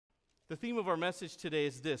The theme of our message today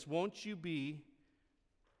is this: won't you be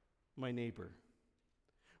my neighbor?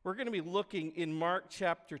 We're going to be looking in Mark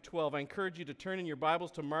chapter 12. I encourage you to turn in your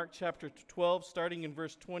Bibles to Mark chapter 12, starting in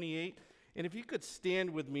verse 28. And if you could stand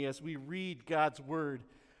with me as we read God's word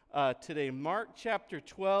today. Mark chapter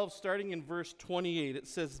 12, starting in verse 28, it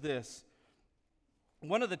says this: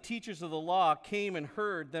 One of the teachers of the law came and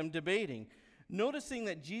heard them debating. Noticing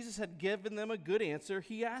that Jesus had given them a good answer,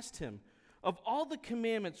 he asked him, "Of all the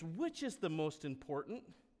commandments, which is the most important?"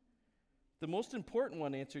 "The most important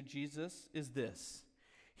one," answered Jesus, "is this: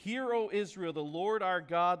 Hear, O Israel, the Lord our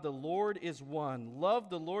God, the Lord is one. Love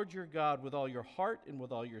the Lord your God with all your heart and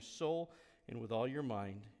with all your soul and with all your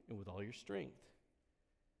mind and with all your strength.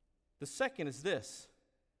 The second is this: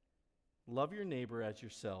 love your neighbor as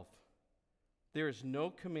yourself. There is no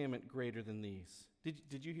commandment greater than these."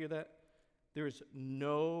 Did you hear that? There is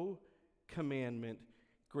no commandment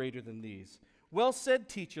greater than these. "Well said,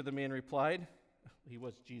 teacher," the man replied. He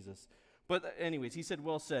was Jesus. But anyways, he said,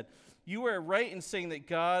 "Well said. You are right in saying that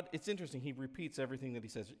God," it's interesting, he repeats everything that he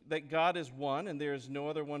says, "that God is one and there is no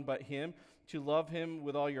other one but him. To love him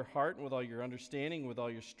with all your heart and with all your understanding, with all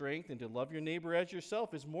your strength, and to love your neighbor as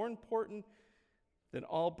yourself is more important than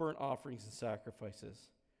all burnt offerings and sacrifices."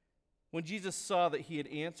 When Jesus saw that he had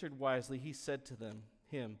answered wisely, he said to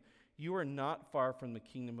him, "You are not far from the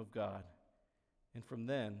kingdom of God." And from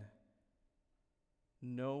then,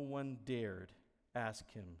 no one dared ask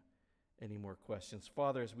him any more questions.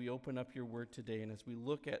 Father, as we open up your word today and as we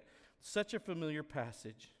look at such a familiar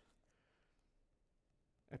passage,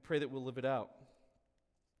 I pray that we'll live it out.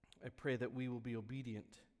 I pray that we will be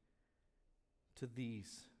obedient to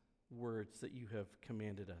these words that you have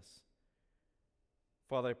commanded us.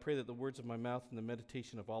 Father, I pray that the words of my mouth and the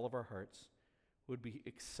meditation of all of our hearts would be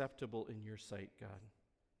acceptable in your sight, God.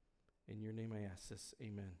 In your name I ask this,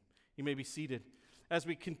 amen. You may be seated. As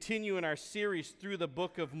we continue in our series through the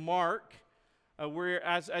book of Mark,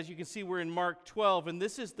 as you can see, we're in Mark 12, and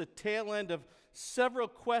this is the tail end of several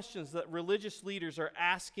questions that religious leaders are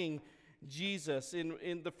asking Jesus.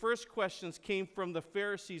 In the first questions came from the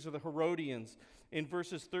Pharisees or the Herodians in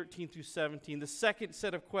verses 13 through 17. The second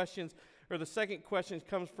set of questions, or the second question,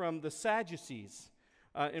 comes from the Sadducees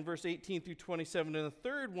in verse 18 through 27. And the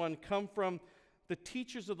third one come from the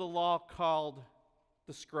teachers of the law called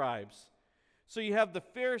the scribes. So you have the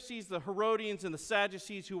Pharisees, the Herodians, and the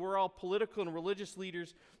Sadducees, who were all political and religious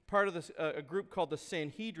leaders, part of a group called the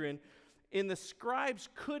Sanhedrin. And the scribes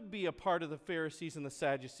could be a part of the Pharisees and the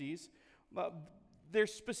Sadducees. Their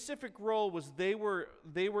specific role was they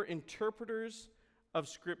were interpreters of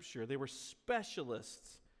Scripture. They were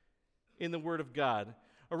specialists in the Word of God.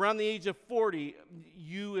 Around the age of 40,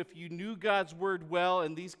 if you knew God's Word well,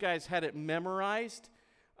 and these guys had it memorized,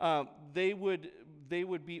 they would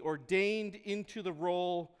be ordained into the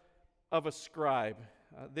role of a scribe.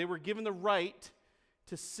 They were given the right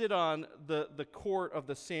to sit on the court of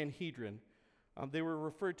the Sanhedrin. They were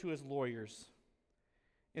referred to as lawyers.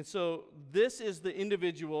 And so this is the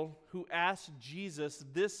individual who asked Jesus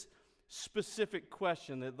this specific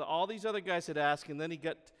question that all these other guys had asked, and then he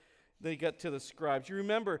got to the scribes. You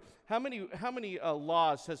remember, how many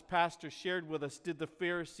laws has Pastor shared with us did the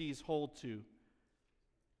Pharisees hold to?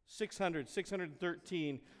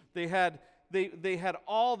 613. They had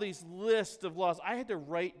all these lists of laws. I had to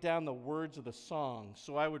write down the words of the song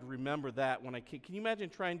so I would remember that when I came. Can you imagine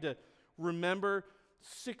trying to remember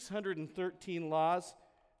 613 laws?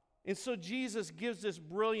 And so Jesus gives this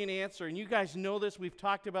brilliant answer, and you guys know this. We've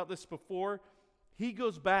talked about this before. He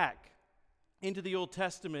goes back into the Old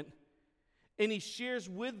Testament, and he shares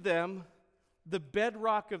with them the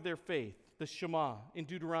bedrock of their faith, the Shema, in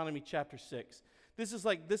Deuteronomy chapter 6. This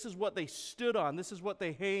is what they stood on. This is what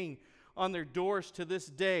they hang on their doors to this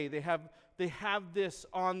day. They have this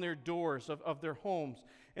on their doors of their homes.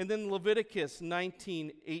 And then Leviticus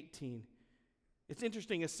 19:18. It's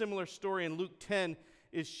interesting, a similar story in Luke 10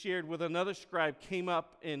 is shared with another scribe came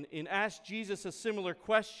up and asked Jesus a similar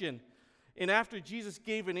question. And after Jesus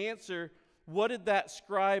gave an answer, what did that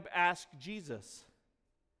scribe ask Jesus?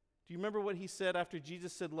 Do you remember what he said after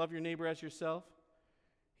Jesus said, "Love your neighbor as yourself"?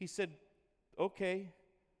 He said, "Okay,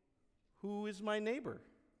 who is my neighbor?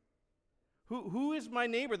 Who is my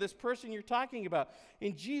neighbor, this person you're talking about?"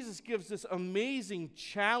 And Jesus gives this amazing,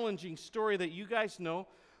 challenging story that you guys know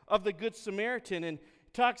of the Good Samaritan, and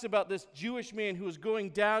talks about this Jewish man who was going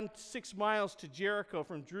down 6 miles to Jericho,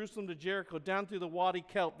 from Jerusalem to Jericho, down through the Wadi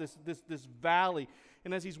Kelp, this valley.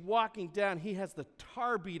 And as he's walking down, he has the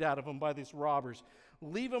tar beat out of him by these robbers,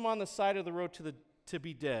 leave him on the side of the road to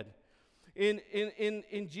be dead.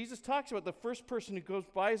 And Jesus talks about the first person who goes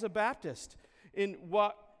by is a Baptist. In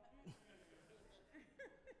what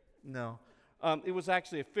No. It was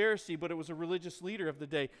actually a Pharisee, but it was a religious leader of the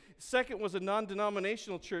day. Second was a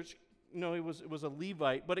non-denominational church. No, it was a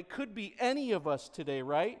Levite. But it could be any of us today,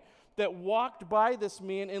 right? That walked by this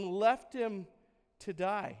man and left him to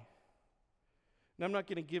die. Now, I'm not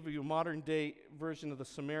going to give you a modern-day version of the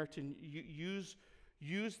Samaritan.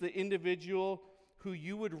 Use the individual who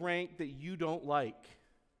you would rank that you don't like.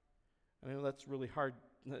 I know that's really hard.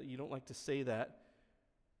 You don't like to say that.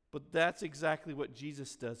 But that's exactly what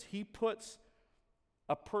Jesus does. He puts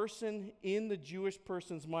a person in the Jewish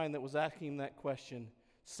person's mind that was asking him that question,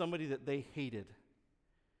 somebody that they hated.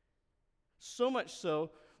 So much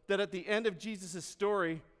so that at the end of Jesus'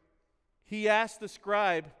 story, he asked the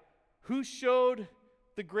scribe, who showed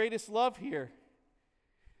the greatest love here?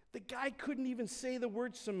 The guy couldn't even say the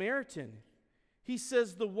word Samaritan. He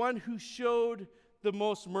says the one who showed the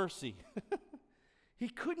most mercy. He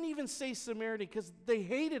couldn't even say Samaritan because they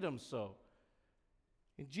hated him so.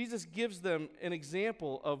 And Jesus gives them an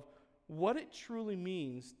example of what it truly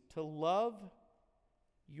means to love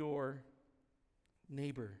your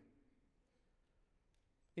neighbor.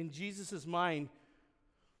 In Jesus' mind,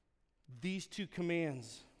 these two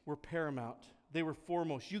commands were paramount. They were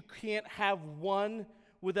foremost. You can't have one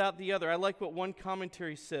without the other. I like what one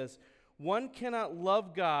commentary says. One cannot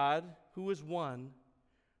love God, who is one,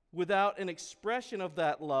 without an expression of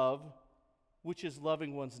that love, which is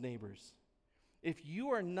loving one's neighbors. If you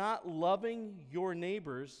are not loving your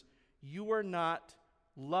neighbors, you are not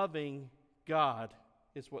loving God,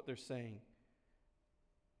 is what they're saying.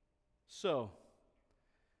 So,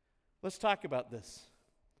 let's talk about this.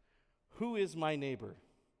 Who is my neighbor?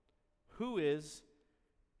 Who is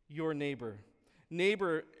your neighbor?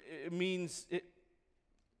 Neighbor, it means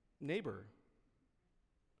neighbor.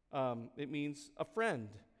 It means a friend.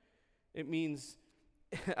 It means,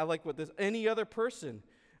 I like what this, any other person.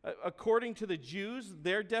 According to the Jews,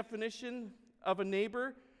 their definition of a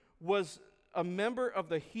neighbor was a member of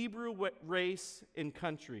the Hebrew race and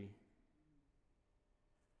country.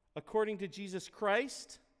 According to Jesus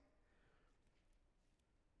Christ,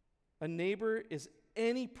 a neighbor is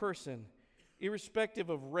any person, irrespective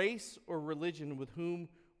of race or religion, with whom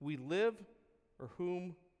we live or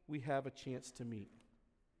whom we have a chance to meet.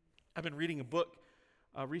 I've been reading a book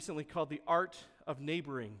recently called The Art of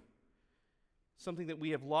Neighboring, something that we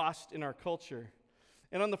have lost in our culture.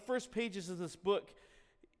 And on the first pages of this book,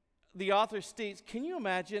 the author states, can you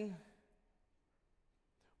imagine,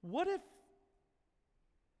 what if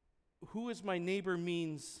who is my neighbor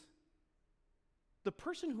means the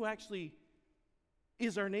person who actually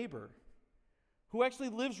is our neighbor, who actually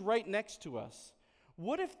lives right next to us?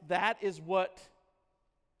 What if that is what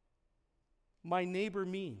my neighbor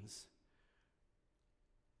means?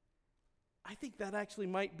 I think that actually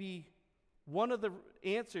might be one of the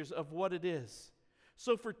answers of what it is.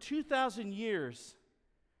 So for 2,000 years,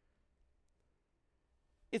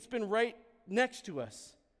 it's been right next to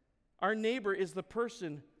us. Our neighbor is the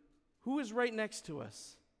person who is right next to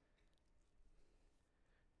us.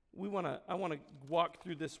 I want to walk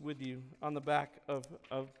through this with you on the back of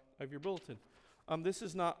your bulletin. This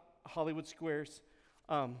is not Hollywood Squares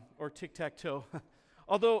or tic-tac-toe.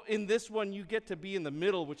 Although in this one, you get to be in the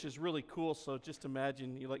middle, which is really cool. So just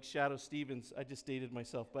imagine, you like Shadow Stevens. I just dated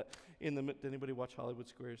myself. But did anybody watch Hollywood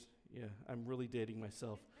Squares? Yeah, I'm really dating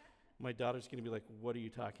myself. My daughter's going to be like, what are you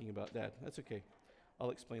talking about, Dad? That's okay. I'll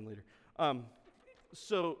explain later.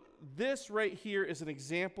 So this right here is an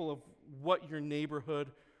example of what your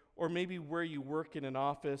neighborhood, or maybe where you work in an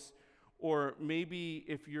office, or maybe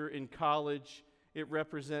if you're in college, it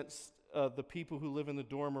represents the people who live in the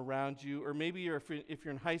dorm around you, or maybe if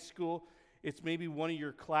you're in high school, it's maybe one of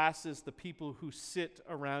your classes, the people who sit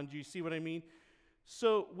around you. See what I mean?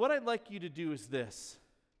 So what I'd like you to do is this.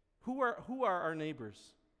 Who are our neighbors?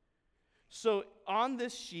 So on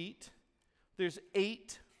this sheet, there's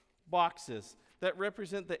 8 boxes that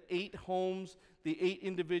represent the 8 homes, the 8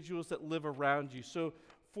 individuals that live around you. So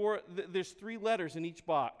there's 3 letters in each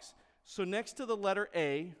box. So next to the letter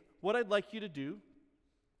A, what I'd like you to do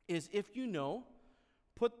is, if you know,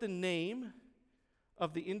 put the name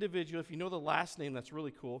of the individual. If you know the last name, that's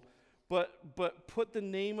really cool. But put the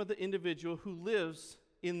name of the individual who lives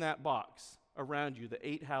in that box around you, the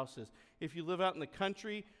 8 houses. If you live out in the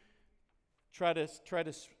country, try to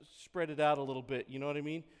spread it out a little bit. You know what I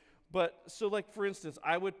mean? But so, like for instance,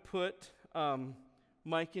 I would put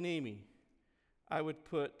Mike and Amy. I would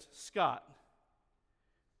put Scott.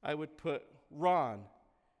 I would put Ron.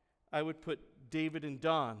 I would put David and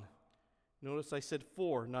Don. Notice I said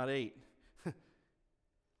 4, not 8.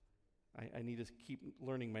 I need to keep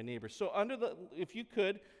learning my neighbors. So if you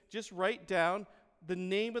could, just write down the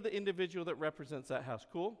name of the individual that represents that house.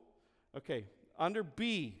 Cool? Okay, under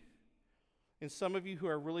B, and some of you who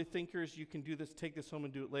are really thinkers, you can do this, take this home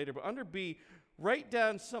and do it later. But under B, write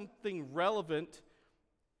down something relevant,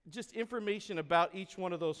 just information about each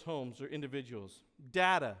one of those homes or individuals.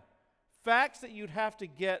 Data. Facts that you'd have to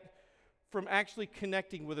get from actually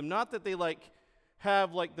connecting with them. Not that they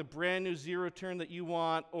have the brand new zero turn that you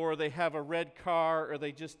want, or they have a red car, or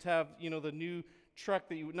they just have, the new truck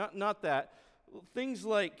that you, not that. Things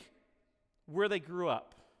like where they grew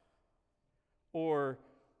up, or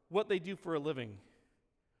what they do for a living,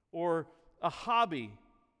 or a hobby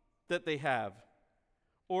that they have,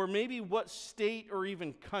 or maybe what state or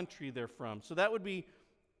even country they're from. So that would be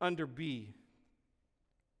under B.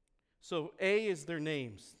 So A is their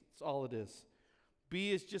names. That's all it is.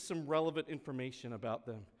 B is just some relevant information about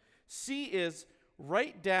them. C is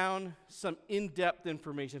write down some in-depth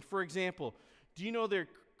information. For example, do you know their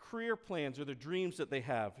career plans or their dreams that they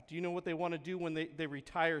have? Do you know what they want to do when they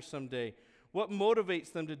retire someday? What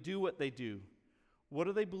motivates them to do what they do? What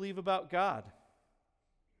do they believe about God?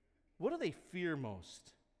 What do they fear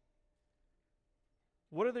most?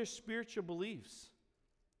 What are their spiritual beliefs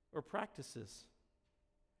or practices?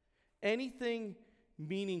 Anything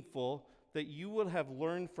meaningful that you will have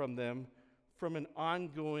learned from them from an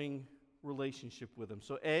ongoing relationship with them.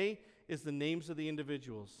 So A is the names of the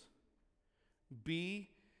individuals. B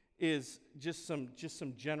is just some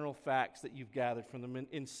general facts that you've gathered from them.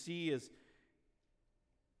 And C is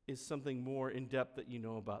something more in depth that you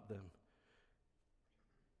know about them.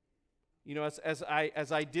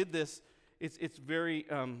 As I did this, it's very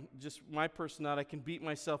just my personality. I can beat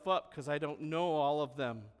myself up because I don't know all of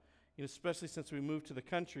them. Especially since we moved to the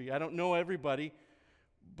country, I don't know everybody,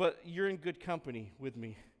 but you're in good company with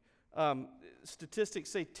me. Statistics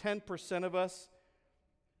say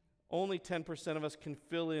only 10% of us can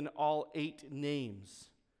fill in all 8 names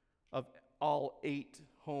of all 8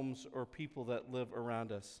 homes or people that live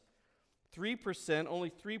around us. Only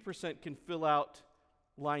 3% can fill out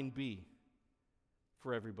line B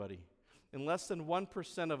for everybody. And less than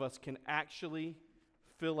 1% of us can actually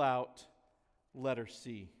fill out letter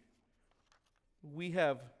C. We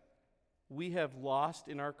have lost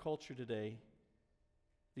in our culture today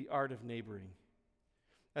the art of neighboring.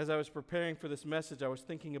 As I was preparing for this message, I was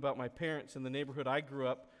thinking about my parents in the neighborhood I grew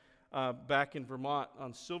up back in Vermont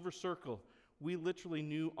on Silver Circle. We literally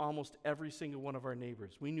knew almost every single one of our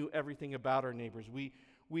neighbors. We knew everything about our neighbors.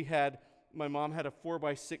 My mom had a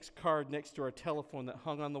 4x6 card next to our telephone that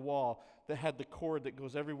hung on the wall that had the cord that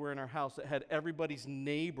goes everywhere in our house, that had every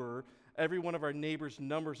one of our neighbors'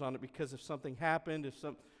 numbers on it, because if something happened,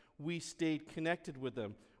 we stayed connected with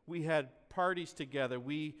them. We had parties together.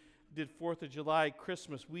 We did 4th of July,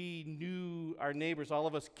 Christmas. We knew our neighbors, all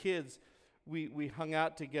of us kids. We hung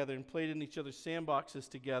out together and played in each other's sandboxes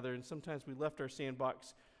together, and sometimes we left their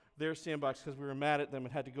sandbox, because we were mad at them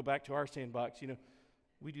and had to go back to our sandbox.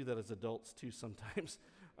 We do that as adults too sometimes.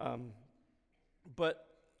 But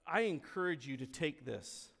I encourage you to take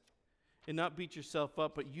this and not beat yourself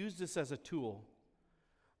up, but use this as a tool,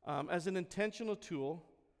 as an intentional tool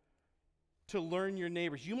to learn your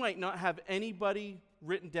neighbors. You might not have anybody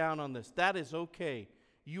written down on this. That is okay.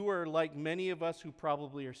 You are like many of us who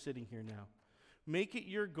probably are sitting here now. Make it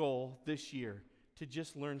your goal this year to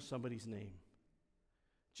just learn somebody's name.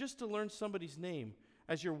 Just to learn somebody's name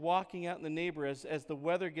as you're walking out in the neighborhood, as the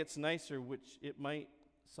weather gets nicer, which it might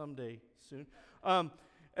someday soon.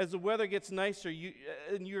 As the weather gets nicer,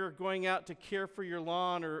 and you're going out to care for your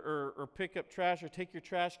lawn or pick up trash or take your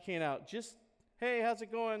trash can out, just, hey, how's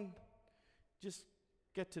it going? Just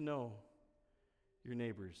get to know your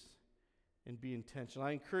neighbors and be intentional.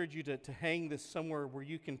 I encourage you to hang this somewhere where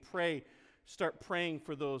you can pray. Start praying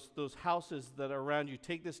for those houses that are around you.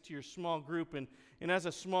 Take this to your small group, and as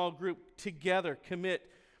a small group together, commit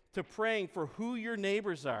to praying for who your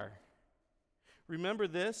neighbors are. Remember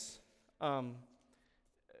this.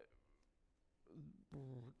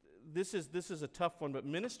 This is a tough one, but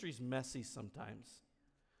ministry's messy sometimes.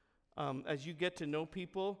 As you get to know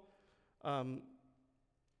people,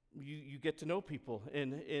 you get to know people.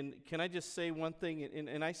 And can I just say one thing?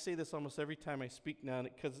 And I say this almost every time I speak now,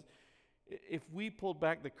 because if we pulled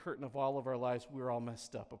back the curtain of all of our lives, we're all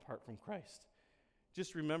messed up apart from Christ.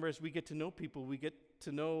 Just remember, as we get to know people, we get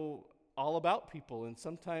to know all about people. And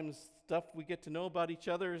sometimes stuff we get to know about each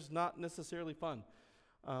other is not necessarily fun.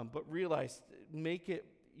 But realize, make it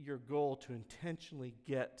your goal to intentionally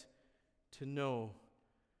get to know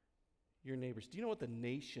your neighbors. Do you know what the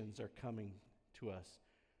nations are coming to us?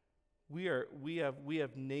 We have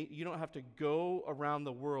you don't have to go around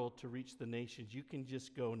the world to reach the nations. You can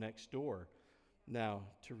just go next door now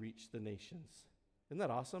to reach the nations. Isn't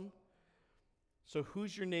that awesome? So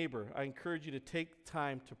who's your neighbor? I encourage you to take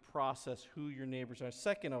time to process who your neighbors are.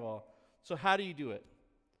 Second of all, so how do you do it?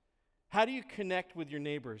 How do you connect with your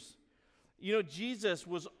neighbors? You know, Jesus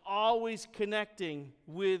was always connecting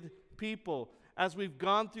with people. As we've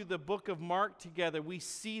gone through the book of Mark together, we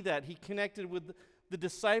see that. He connected with the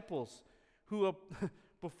disciples who,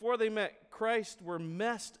 before they met Christ, were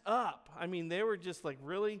messed up. I mean, they were just like,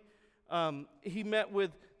 really? He met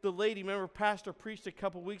with the lady. Remember, Pastor preached a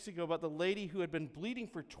couple weeks ago about the lady who had been bleeding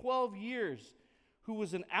for 12 years, who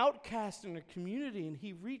was an outcast in her community, and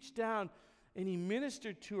he reached down and he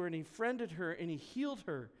ministered to her and he friended her and he healed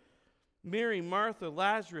her. Mary, Martha,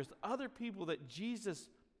 Lazarus, other people that Jesus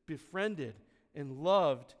befriended and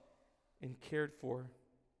loved and cared for.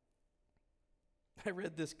 I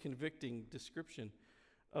read this convicting description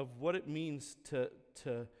of what it means to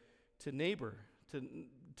neighbor,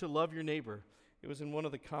 to love your neighbor. It was in one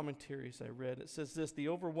of the commentaries I read. It says this: the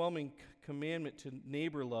overwhelming commandment to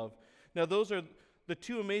neighbor love. Now, those are the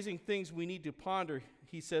two amazing things we need to ponder,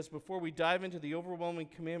 he says, before we dive into the overwhelming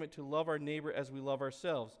commandment to love our neighbor as we love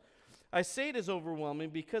ourselves. I say it is overwhelming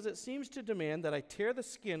because it seems to demand that I tear the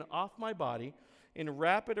skin off my body and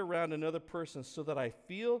wrap it around another person so that I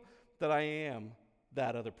feel that I am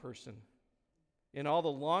that other person. And all the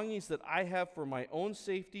longings that I have for my own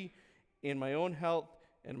safety and my own health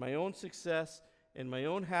and my own success and my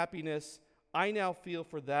own happiness, I now feel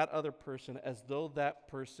for that other person as though that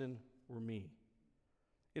person were me.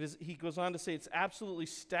 It is, he goes on to say, it's absolutely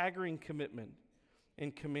staggering commitment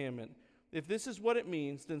and commandment. If this is what it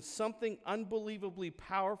means, then something unbelievably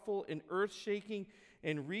powerful and earth-shaking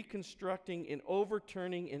and reconstructing and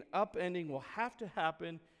overturning and upending will have to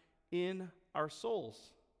happen in our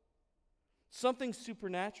souls. Something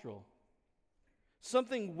supernatural.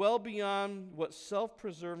 Something well beyond what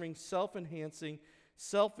self-preserving, self-enhancing,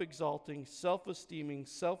 self-exalting, self-esteeming,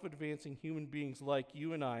 self-advancing human beings like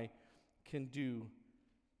you and I can do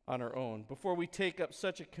on our own. Before we take up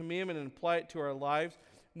such a commandment and apply it to our lives,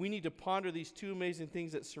 we need to ponder these two amazing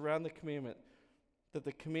things that surround the commandment. That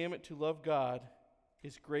the commandment to love God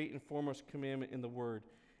is great and foremost commandment in the Word,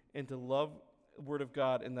 and to love the Word of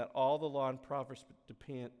God, and that all the law and prophets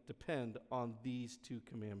depend on these two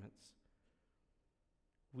commandments.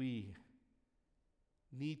 We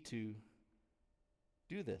need to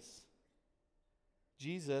do this.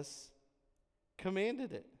 Jesus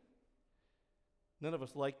commanded it. None of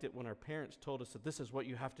us liked it when our parents told us that this is what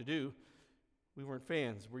you have to do. We weren't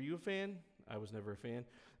fans. Were you a fan? I was never a fan.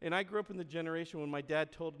 And I grew up in the generation when my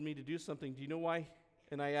dad told me to do something. Do you know why?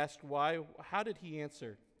 And I asked why. How did he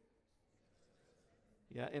answer?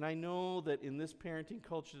 Yeah, and I know that in this parenting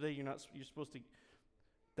culture today, you're supposed to.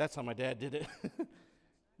 That's how my dad did it.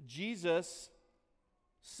 Jesus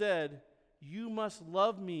said, "You must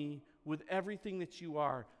love me with everything that you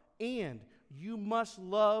are, and you must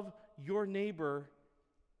love your neighbor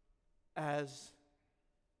as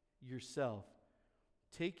yourself."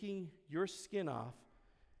 Taking your skin off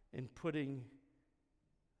and putting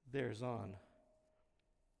theirs on.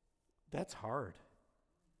 That's hard.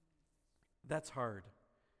 That's hard.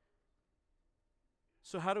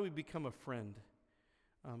 So how do we become a friend?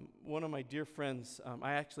 One of my dear friends,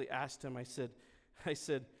 I actually asked him, I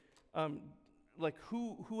said, like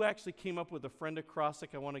who actually came up with a friend acrostic?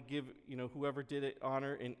 I want to give, whoever did it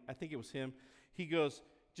honor, and I think it was him. He goes,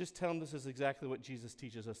 just tell him this is exactly what Jesus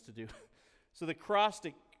teaches us to do. So the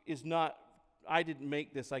acrostic is not, I didn't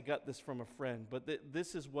make this, I got this from a friend, but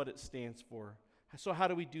this is what it stands for. So how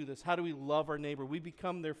do we do this? How do we love our neighbor? We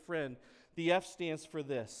become their friend. The F stands for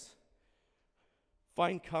this: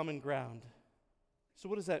 find common ground. So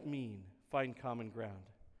what does that mean, find common ground?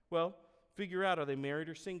 Well, figure out, are they married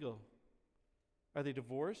or single? Are they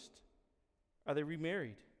divorced? Are they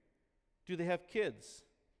remarried? Do they have kids?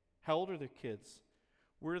 How old are their kids?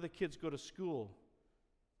 Where do the kids go to school?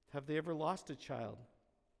 Have they ever lost a child?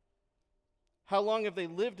 How long have they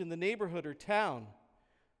lived in the neighborhood or town?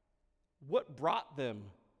 What brought them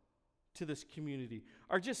to this community?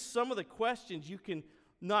 Are just some of the questions you're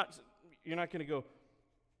not going to go,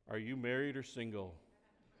 are you married or single?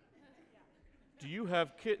 Do you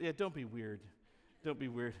have kids? Yeah, don't be weird. Don't be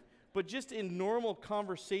weird. But just in normal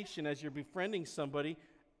conversation as you're befriending somebody,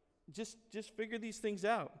 just figure these things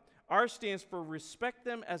out. R stands for respect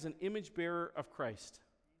them as an image bearer of Christ.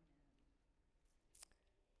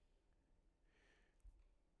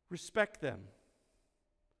 Respect them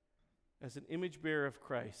as an image bearer of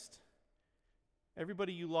Christ.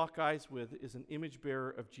 Everybody you lock eyes with is an image bearer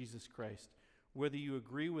of Jesus Christ, whether you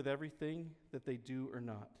agree with everything that they do or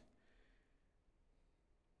not.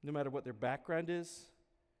 No matter what their background is,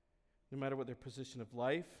 no matter what their position of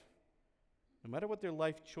life, no matter what their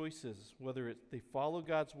life choices, whether they follow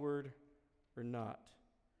God's word or not,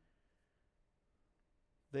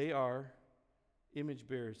 they are image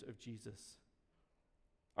bearers of Jesus.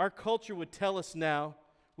 Our culture would tell us now,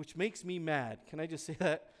 which makes me mad. Can I just say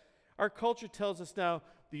that? Our culture tells us now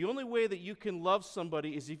the only way that you can love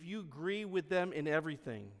somebody is if you agree with them in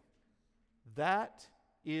everything. That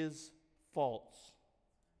is false.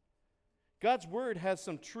 God's word has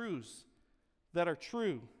some truths that are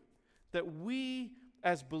true that we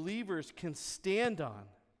as believers can stand on.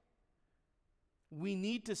 We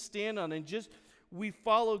need to stand on, and just we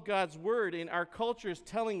follow God's word, and our culture is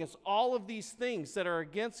telling us all of these things that are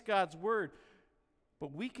against God's word.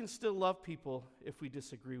 But we can still love people if we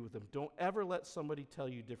disagree with them. Don't ever let somebody tell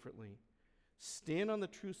you differently. Stand on the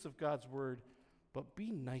truths of God's word, but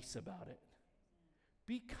be nice about it.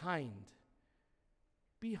 Be kind.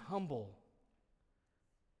 Be humble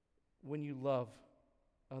when you love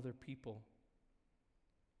other people.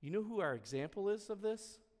 You know who our example is of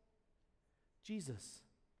this? Jesus.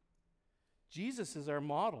 Jesus is our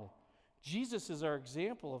model. Jesus is our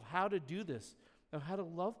example of how to do this, of how to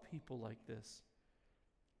love people like this.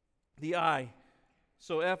 The I.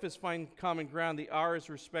 So F is find common ground. The R is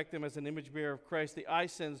respect them as an image bearer of Christ. The I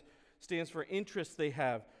stands for interests they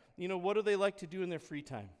have. You know, what do they like to do in their free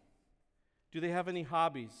time? Do they have any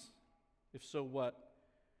hobbies? If so, what?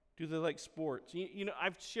 Do they like sports? You know,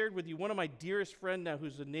 I've shared with you one of my dearest friend now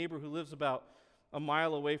who's a neighbor who lives about a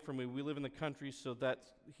mile away from me. We live in the country, so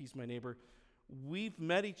he's my neighbor. We've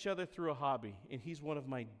met each other through a hobby, and he's one of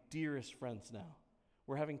my dearest friends now.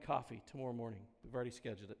 We're having coffee tomorrow morning. We've already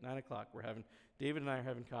scheduled it, 9 o'clock. David and I are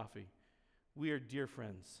having coffee. We are dear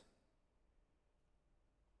friends.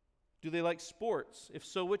 Do they like sports? If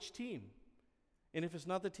so, which team? And if it's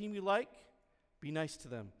not the team you like, be nice to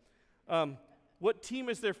them. What team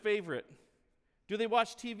is their favorite? Do they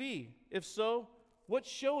watch TV? If so, what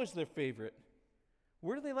show is their favorite?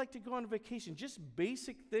 Where do they like to go on vacation? Just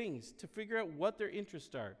basic things to figure out what their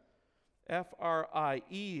interests are.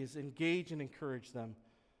 F-R-I-E is engage and encourage them.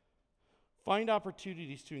 Find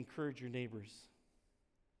opportunities to encourage your neighbors.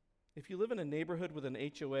 If you live in a neighborhood with an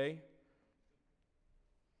HOA,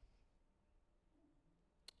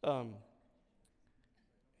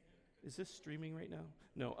 is this streaming right now?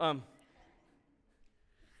 No.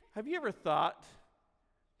 Have you ever thought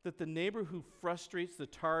that the neighbor who frustrates the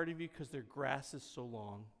tar out of you because their grass is so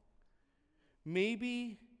long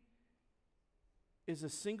maybe is a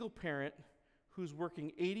single parent who's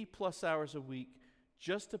working 80 plus hours a week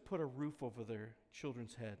just to put a roof over their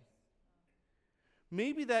children's head?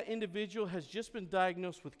 Maybe that individual has just been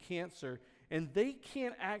diagnosed with cancer and they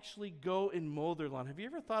can't actually go and mow their lawn. Have you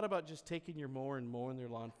ever thought about just taking your mower and mowing their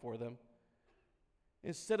lawn for them?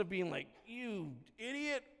 Instead of being like, you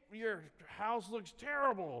idiot, your house looks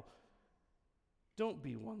terrible. Don't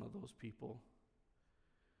be one of those people.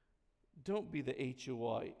 Don't be the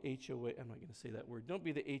HOA, I'm not going to say that word. Don't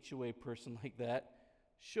be the HOA person like that.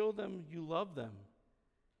 Show them you love them.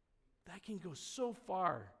 That can go so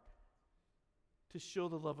far to show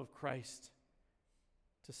the love of Christ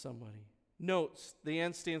to somebody. Notes, the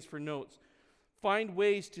N stands for notes. Find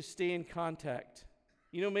ways to stay in contact.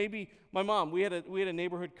 You know, maybe my mom, we had a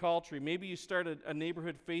neighborhood call tree. Maybe you start a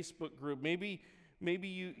neighborhood Facebook group. Maybe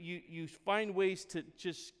you find ways to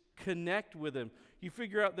just connect with them. You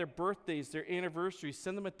figure out their birthdays, their anniversaries.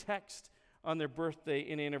 Send them a text on their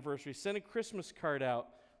birthday and anniversary. Send a Christmas card out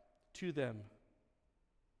to them.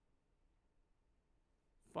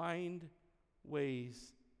 Find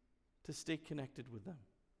ways to stay connected with them.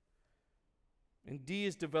 And D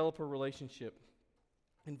is develop a relationship.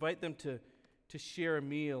 Invite them to share a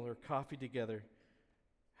meal or coffee together.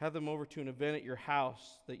 Have them over to an event at your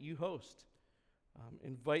house that you host.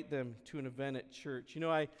 Invite them to an event at church. You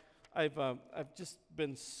know, I've just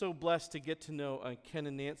been so blessed to get to know Ken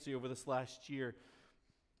and Nancy over this last year.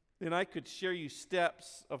 And I could share you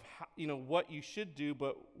steps of how, what you should do,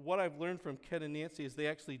 but what I've learned from Ken and Nancy is they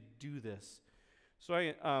actually do this. So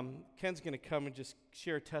Ken's going to come and just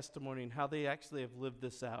share a testimony and how they actually have lived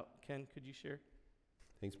this out. Ken, could you share?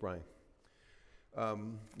 Thanks, Brian.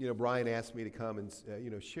 Brian asked me to come and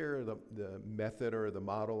share the method or the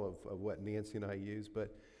model of what Nancy and I use.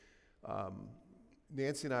 But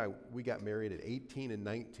Nancy and I, we got married at 18 and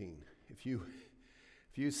 19. If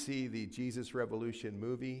you see the Jesus Revolution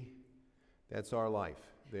movie, that's our life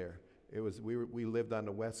there. We lived on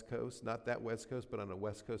the West Coast, not that West Coast, but on the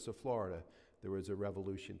West Coast of Florida. There was a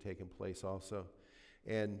revolution taking place also,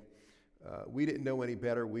 and we didn't know any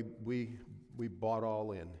better. We bought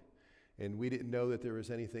all in. And we didn't know that there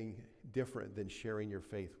was anything different than sharing your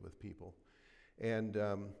faith with people. And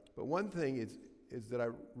but one thing is that I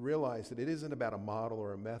realized that it isn't about a model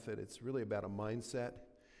or a method. It's really about a mindset,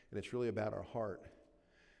 and it's really about our heart.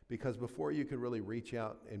 Because before you can really reach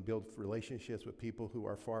out and build relationships with people who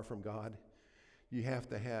are far from God, you have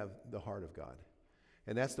to have the heart of God.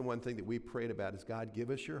 And that's the one thing that we prayed about is, God, give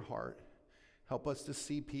us your heart. Help us to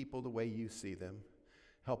see people the way you see them.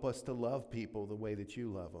 Help us to love people the way that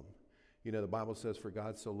you love them. You know, the Bible says, for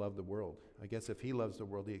God so loved the world. I guess if he loves the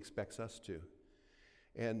world, he expects us to.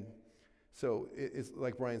 And so it's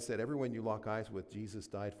like Brian said, everyone you lock eyes with, Jesus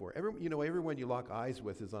died for. Everyone you lock eyes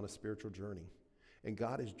with is on a spiritual journey. And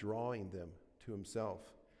God is drawing them to himself.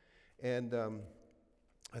 And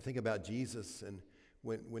I think about Jesus and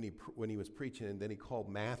when he was preaching, and then he called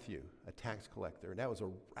Matthew a tax collector. And that was a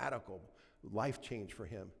radical life change for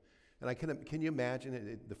him. And can you imagine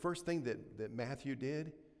it? The first thing that Matthew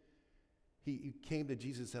did, he came to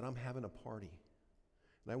Jesus and said, I'm having a party.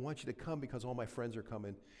 And I want you to come because all my friends are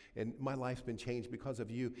coming. And my life's been changed because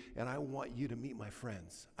of you. And I want you to meet my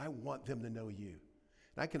friends. I want them to know you.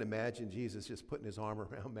 And I can imagine Jesus just putting his arm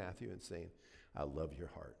around Matthew and saying, I love your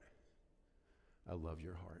heart. I love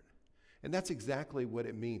your heart. And that's exactly what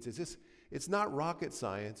it means. It's not rocket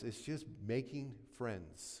science. It's just making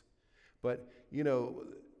friends. But, you know,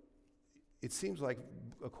 it seems like,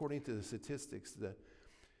 according to the statistics, the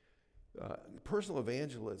personal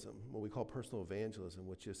evangelism, what we call personal evangelism,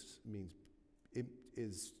 which just means it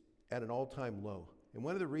is at an all-time low. And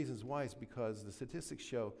one of the reasons why is because the statistics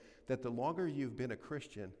show that the longer you've been a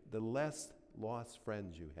Christian, the less lost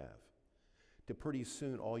friends you have. To pretty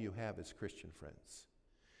soon, all you have is Christian friends.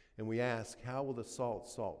 And we ask, how will the salt?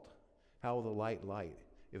 How will the light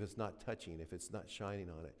if it's not touching, if it's not shining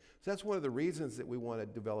on it? So that's one of the reasons that we want to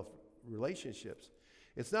develop relationships.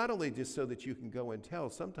 It's not only just so that you can go and tell.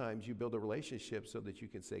 Sometimes you build a relationship so that you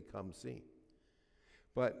can say, come see.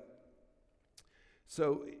 But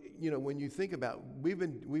so, you know, when you think about, we've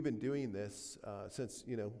been doing this since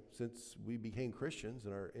we became Christians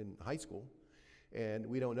in high school, and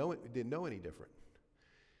we didn't know any different.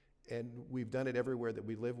 And we've done it everywhere that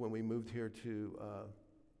we live. When we moved here to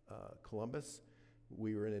Columbus,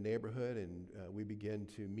 we were in a neighborhood, and we began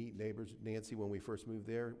to meet neighbors. Nancy, when we first moved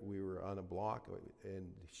there, we were on a block, and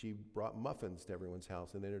she brought muffins to everyone's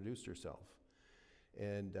house and introduced herself.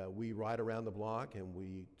 And we ride around the block, and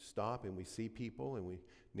we stop, and we see people, and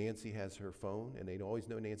Nancy has her phone, and they always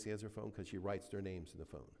know Nancy has her phone because she writes their names in the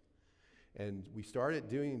phone. And we started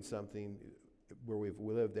doing something where we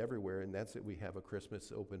lived everywhere, and that's that we have a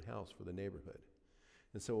Christmas open house for the neighborhood.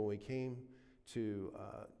 And so when we came to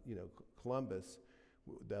Columbus,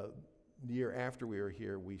 the year after we were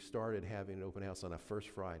here, we started having an open house on a first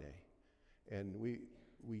Friday. And we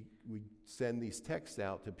send these texts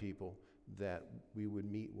out to people that we would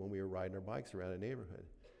meet when we were riding our bikes around a neighborhood.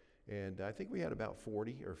 And I think we had about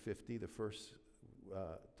 40 or 50 the first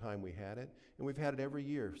time we had it. And we've had it every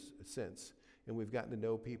year since. And we've gotten to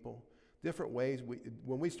know people different ways.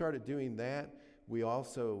 When we started doing that,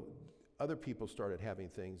 other people started having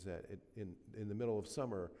things that in the middle of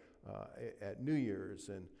summer, at New Year's,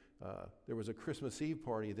 and there was a Christmas Eve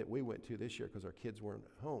party that we went to this year because our kids weren't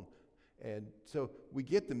home. And so we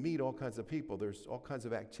get to meet all kinds of people. There's all kinds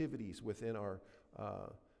of activities within our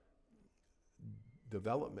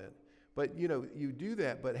development. But, you do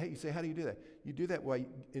that, but hey, you say, how do you do that? You do that by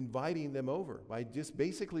inviting them over, by just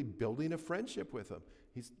basically building a friendship with them.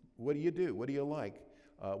 What do you do? What do you like?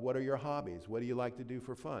 What are your hobbies? What do you like to do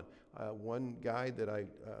for fun? One guy that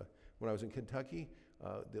when I was in Kentucky,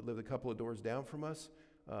 that lived a couple of doors down from us,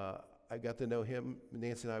 I got to know him,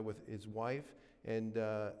 Nancy and I, with his wife, and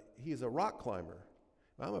he's a rock climber.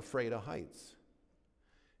 I'm afraid of heights.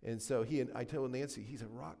 And so I told Nancy, he's a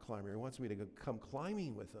rock climber. He wants me to come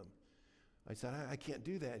climbing with him. I said, I can't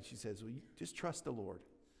do that. And she says, well, you just trust the Lord.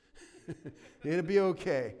 It'll be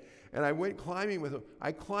okay. And I went climbing with him.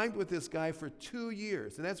 I climbed with this guy for 2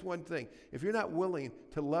 years. And that's one thing. If you're not willing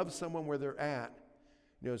to love someone where they're at,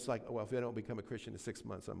 it's like, well, if they don't become a Christian in 6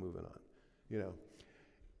 months, I'm moving on. You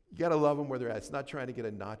got to love them where they're at. It's not trying to get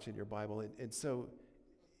a notch in your Bible. And so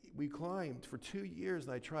we climbed for 2 years,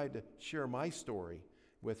 and I tried to share my story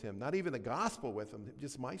with him. Not even the gospel with him,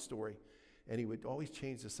 just my story. And he would always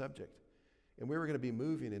change the subject. And we were going to be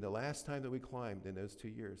moving, and the last time that we climbed in those 2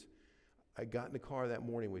 years, I got in the car that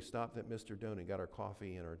morning. We stopped at Mr. Donut and got our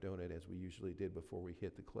coffee and our donut, as we usually did before we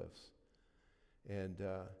hit the cliffs. And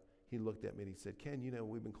he looked at me and he said, Ken,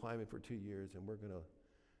 we've been climbing for 2 years, and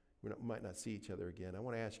we might not see each other again. I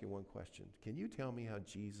want to ask you one question. Can you tell me how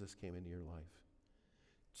Jesus came into your life?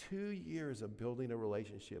 2 years of building a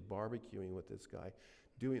relationship, barbecuing with this guy,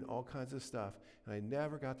 doing all kinds of stuff, and I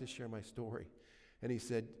never got to share my story. And he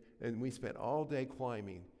said, and we spent all day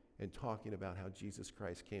climbing, and talking about how Jesus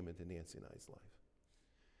Christ came into Nancy and I's life.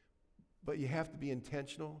 But you have to be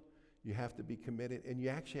intentional, you have to be committed, and you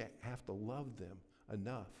actually have to love them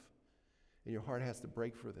enough. And your heart has to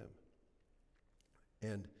break for them.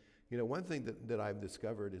 And, one thing that I've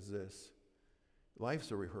discovered is this.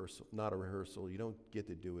 Life's a rehearsal, not a rehearsal. You don't get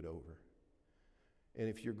to do it over. And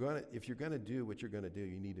if you're gonna do what you're gonna do,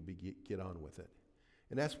 you need to get on with it.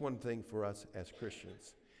 And that's one thing for us as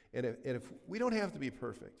Christians. And if we don't have to be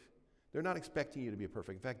perfect, they're not expecting you to be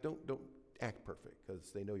perfect. In fact, don't act perfect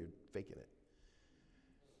because they know you're faking it.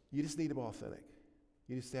 You just need to be authentic.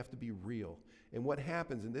 You just have to be real. And what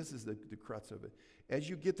happens, and this is the crux of it, as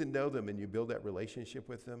you get to know them and you build that relationship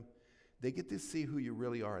with them, they get to see who you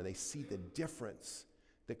really are. They see the difference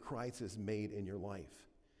that Christ has made in your life.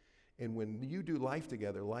 And when you do life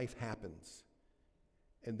together, life happens.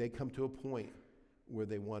 And they come to a point where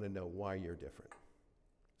they want to know why you're different.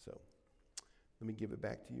 So let me give it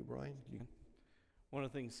back to you, Brian. One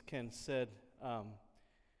of the things Ken said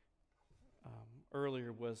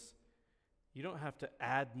earlier was you don't have to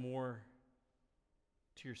add more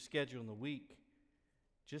to your schedule in the week.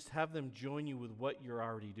 Just have them join you with what you're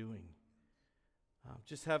already doing.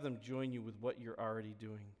 Just have them join you with what you're already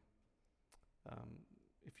doing.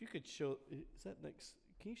 If you could show, is that next?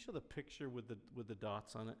 Can you show the picture with the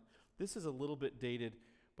dots on it? This is a little bit dated,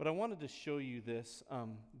 but I wanted to show you this.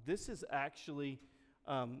 This is actually,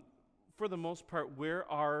 for the most part, where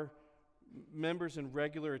our members and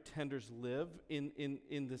regular attenders live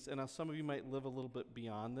in this. And now some of you might live a little bit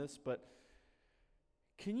beyond this, but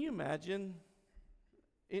can you imagine?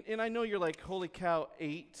 And I know you're like, holy cow,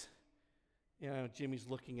 8. Jimmy's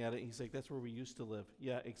looking at it, and he's like, that's where we used to live.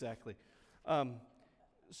 Yeah, exactly.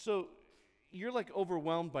 So you're like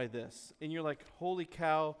overwhelmed by this, and you're like, holy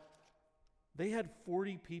cow, they had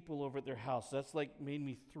 40 people over at their house. That's like made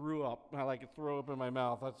me throw up. I like throw up in my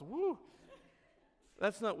mouth. That's woo.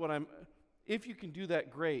 That's not what if you can do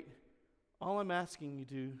that, great. All I'm asking you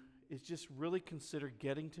to do is just really consider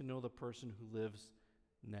getting to know the person who lives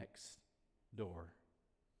next door.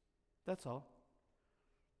 That's all.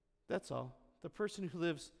 That's all. The person who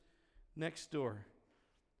lives next door.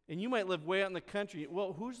 And you might live way out in the country.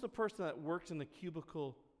 Well, who's the person that works in the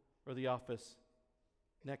cubicle or the office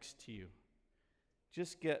next to you?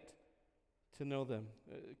 Just get to know them.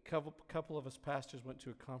 A couple of us pastors went to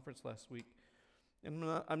a conference last week. And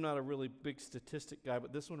I'm not a really big statistic guy,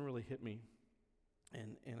 but this one really hit me.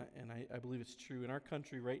 And I believe it's true. In our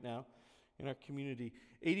country right now, in our community,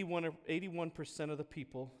 81% of the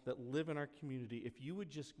people that live in our community, if you would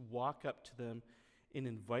just walk up to them and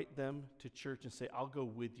invite them to church and say, I'll go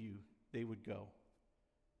with you, they would go.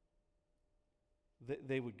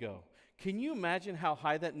 They would go. Can you imagine how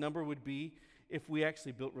high that number would be if we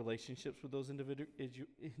actually built relationships with those individuals?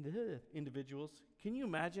 Can you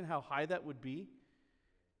imagine how high that would be?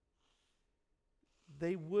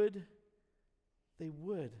 They would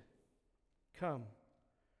come.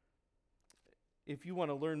 If you want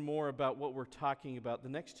to learn more about what we're talking about, the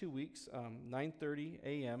next 2 weeks, 9:30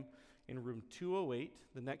 a.m. in room 208,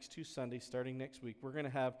 the next 2 Sundays starting next week, we're going to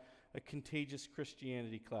have a Contagious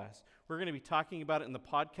Christianity class. We're going to be talking about it in the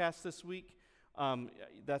podcast this week.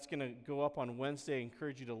 That's going to go up on Wednesday. I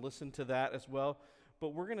encourage you to listen to that as well.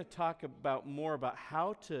 But we're going to talk more about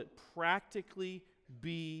how to practically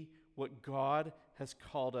be what God has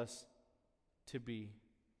called us to be.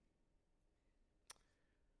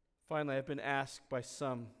 Finally, I've been asked by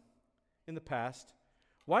some in the past,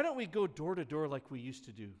 why don't we go door to door like we used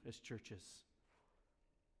to do as churches?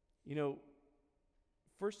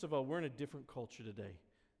 First of all, we're in a different culture today.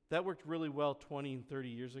 That worked really well 20 and 30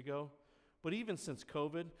 years ago. But even since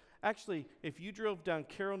COVID, actually, if you drove down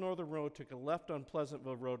Carroll Northern Road, took a left on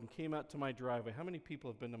Pleasantville Road, and came out to my driveway, how many people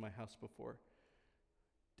have been to my house before?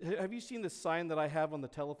 Have you seen the sign that I have on the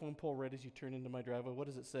telephone pole right as you turn into my driveway? What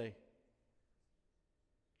does it say?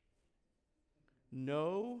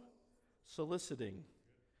 No soliciting.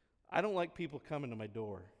 I don't like people coming to my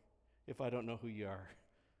door if I don't know who you are.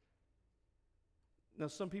 Now,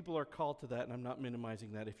 some people are called to that, and I'm not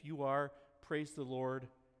minimizing that. If you are, praise the Lord,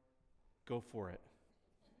 go for it.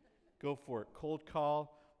 Go for it. Cold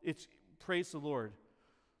call, it's praise the Lord.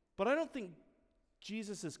 But I don't think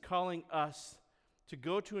Jesus is calling us to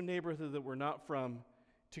go to a neighborhood that we're not from,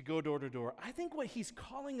 to go door to door. I think what he's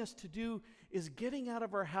calling us to do is getting out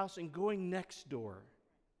of our house and going next door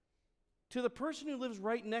to the person who lives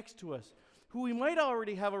right next to us, who we might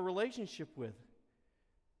already have a relationship with.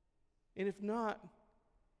 And if not,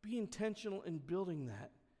 be intentional in building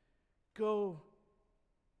that. Go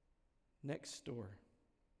next door.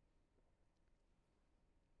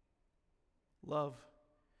 Love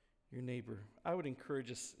your neighbor. I would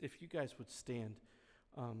encourage us, if you guys would stand.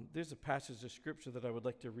 There's a passage of Scripture that I would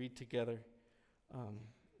like to read together,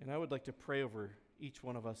 and I would like to pray over each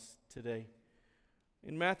one of us today.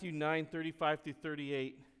 In Matthew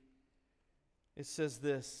 9:35-38, it says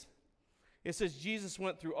this. It says, Jesus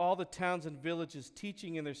went through all the towns and villages,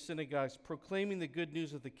 teaching in their synagogues, proclaiming the good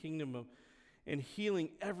news of the kingdom and healing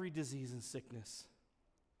every disease and sickness.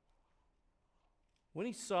 When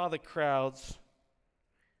he saw the crowds,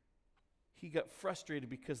 he got frustrated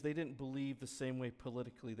because they didn't believe the same way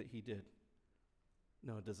politically that he did.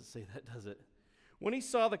 No, it doesn't say that, does it? When he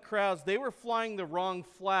saw the crowds, they were flying the wrong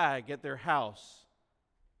flag at their house.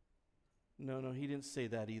 No, he didn't say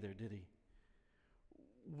that either, did he?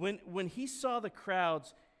 When he saw the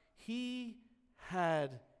crowds, he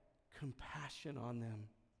had compassion on them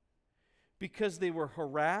because they were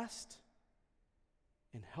harassed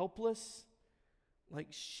and helpless like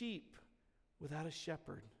sheep without a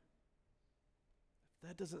shepherd. If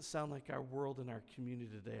that doesn't sound like our world and our community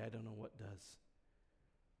today, I don't know what does.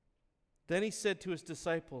 Then he said to his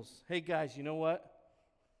disciples, hey guys, you know what?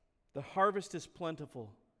 The harvest is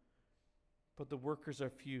plentiful, but the workers are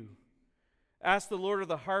few. Ask the Lord of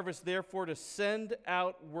the harvest, therefore, to send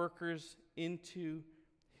out workers into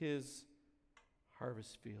his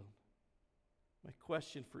harvest field. My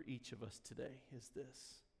question for each of us today is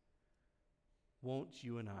this. Won't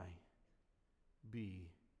you and I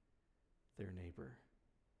be their neighbor?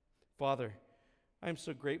 Father, I'm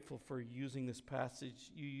so grateful for you using this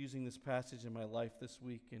passage in my life this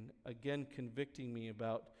week, and again convicting me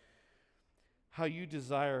about how you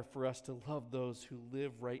desire for us to love those who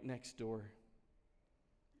live right next door.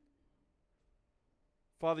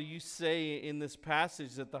 Father, you say in this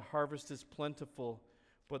passage that the harvest is plentiful,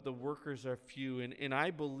 but the workers are few. And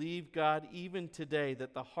I believe, God, even today,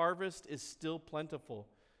 that the harvest is still plentiful.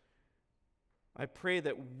 I pray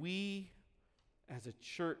that we, as a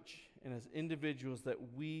church and as individuals,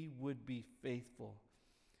 that we would be faithful.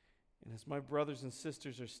 And as my brothers and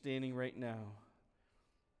sisters are standing right now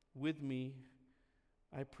with me,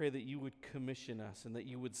 I pray that you would commission us and that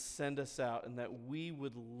you would send us out and that we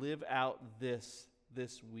would live out this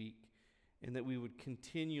week, and that we would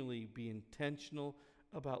continually be intentional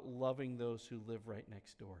about loving those who live right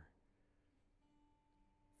next door.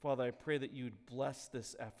 Father, I pray that you would bless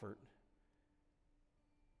this effort,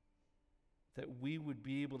 that we would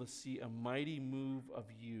be able to see a mighty move of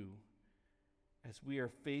you as we are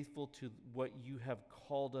faithful to what you have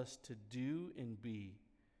called us to do and be.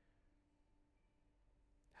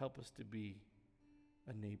 Help us to be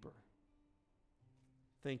a neighbor.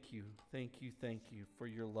 Thank you for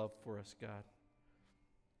your love for us, God.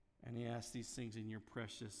 And I ask these things in your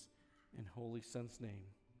precious and holy Son's name.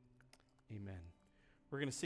 Amen. We're going to sing.